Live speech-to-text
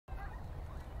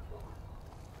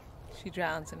She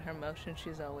drowns in her emotions.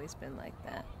 She's always been like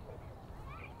that.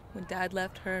 When Dad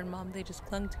left her and Mom, they just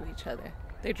clung to each other.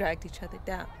 They dragged each other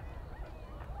down.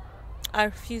 I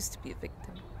refused to be a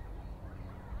victim.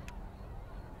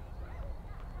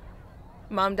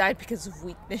 Mom died because of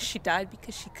weakness. She died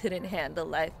because she couldn't handle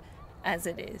life as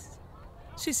it is.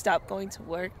 She stopped going to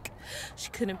work. She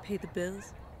couldn't pay the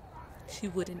bills. She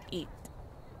wouldn't eat.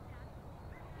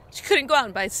 She couldn't go out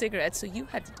and buy cigarettes, so you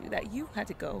had to do that. You had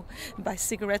to go and buy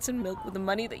cigarettes and milk with the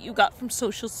money that you got from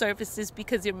social services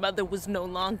because your mother was no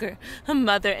longer a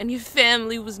mother and your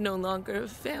family was no longer a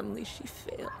family. She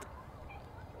failed.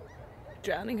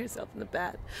 Drowning herself in the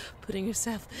bath, putting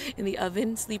herself in the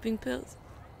oven, sleeping pills.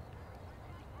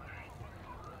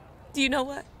 Do you know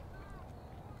what?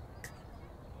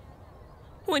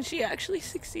 When she actually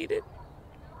succeeded,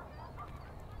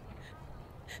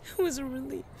 it was a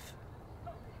relief.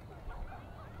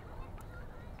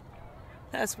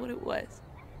 That's what it was.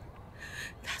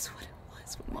 That's what it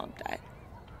was when Mom died.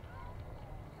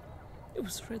 It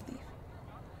was relief.